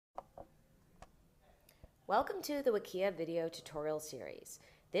Welcome to the Wikia video tutorial series.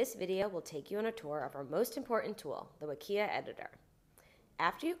 This video will take you on a tour of our most important tool, the Wikia editor.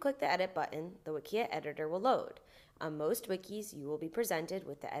 After you click the edit button, the Wikia editor will load. On most wikis, you will be presented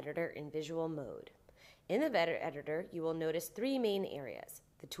with the editor in visual mode. In the editor, you will notice three main areas: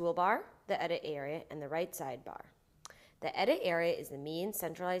 the toolbar, the edit area, and the right sidebar. The edit area is the main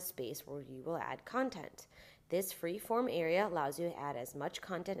centralized space where you will add content. This free-form area allows you to add as much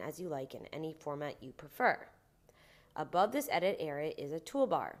content as you like in any format you prefer. Above this edit area is a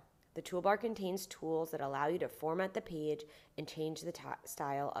toolbar. The toolbar contains tools that allow you to format the page and change the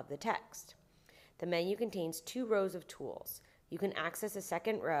style of the text. The menu contains two rows of tools. You can access a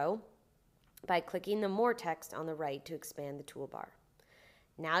second row by clicking the More text on the right to expand the toolbar.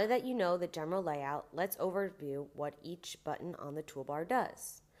 Now that you know the general layout, let's overview what each button on the toolbar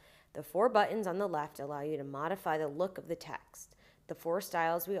does. The four buttons on the left allow you to modify the look of the text. The four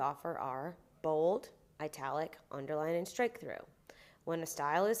styles we offer are bold, italic, underline, and strike through. When a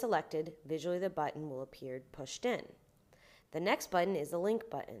style is selected, visually the button will appear pushed in. The next button is the link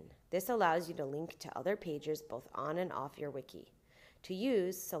button. This allows you to link to other pages both on and off your wiki. To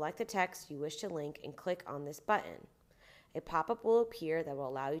use, select the text you wish to link and click on this button. A pop-up will appear that will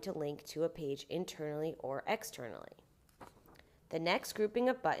allow you to link to a page internally or externally. The next grouping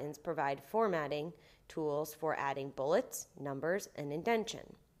of buttons provide formatting tools for adding bullets, numbers, and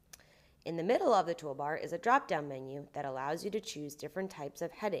indentation. In the middle of the toolbar is a drop-down menu that allows you to choose different types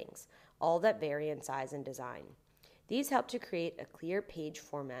of headings, all that vary in size and design. These help to create a clear page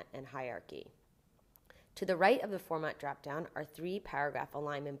format and hierarchy. To the right of the format drop-down are three paragraph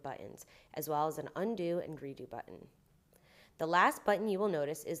alignment buttons, as well as an undo and redo button. The last button you will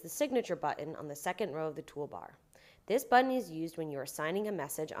notice is the signature button on the second row of the toolbar. This button is used when you are signing a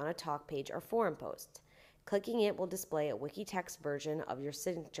message on a talk page or forum post. Clicking it will display a wiki text version of your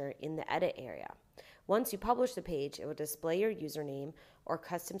signature in the edit area. Once you publish the page, it will display your username or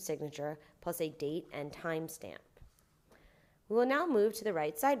custom signature plus a date and timestamp. We will now move to the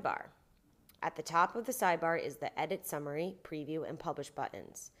right sidebar. At the top of the sidebar is the Edit Summary, Preview, and Publish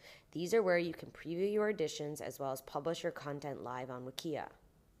buttons. These are where you can preview your editions as well as publish your content live on Wikia.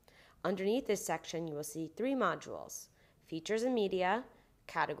 Underneath this section, you will see three modules: Features and Media,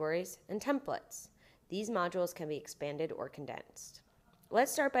 Categories, and Templates. These modules can be expanded or condensed.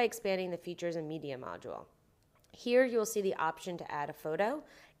 Let's start by expanding the Features and Media module. Here you will see the option to add a photo,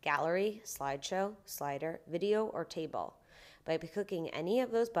 gallery, slideshow, slider, video, or table. By clicking any of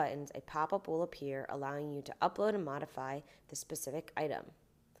those buttons, a pop-up will appear allowing you to upload and modify the specific item.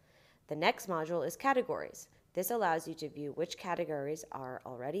 The next module is Categories. This allows you to view which categories are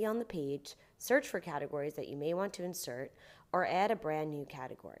already on the page, search for categories that you may want to insert, or add a brand new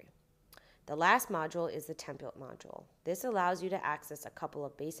category. The last module is the Template module. This allows you to access a couple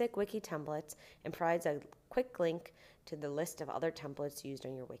of basic wiki templates and provides a quick link to the list of other templates used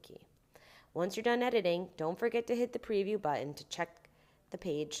on your wiki. Once you're done editing, don't forget to hit the preview button to check the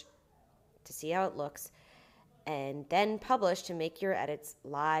page to see how it looks, and then publish to make your edits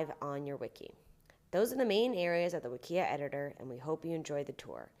live on your wiki. Those are the main areas of the Wikia editor, and we hope you enjoyed the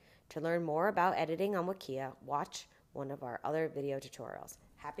tour. To learn more about editing on Wikia, watch one of our other video tutorials.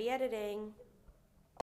 Happy editing!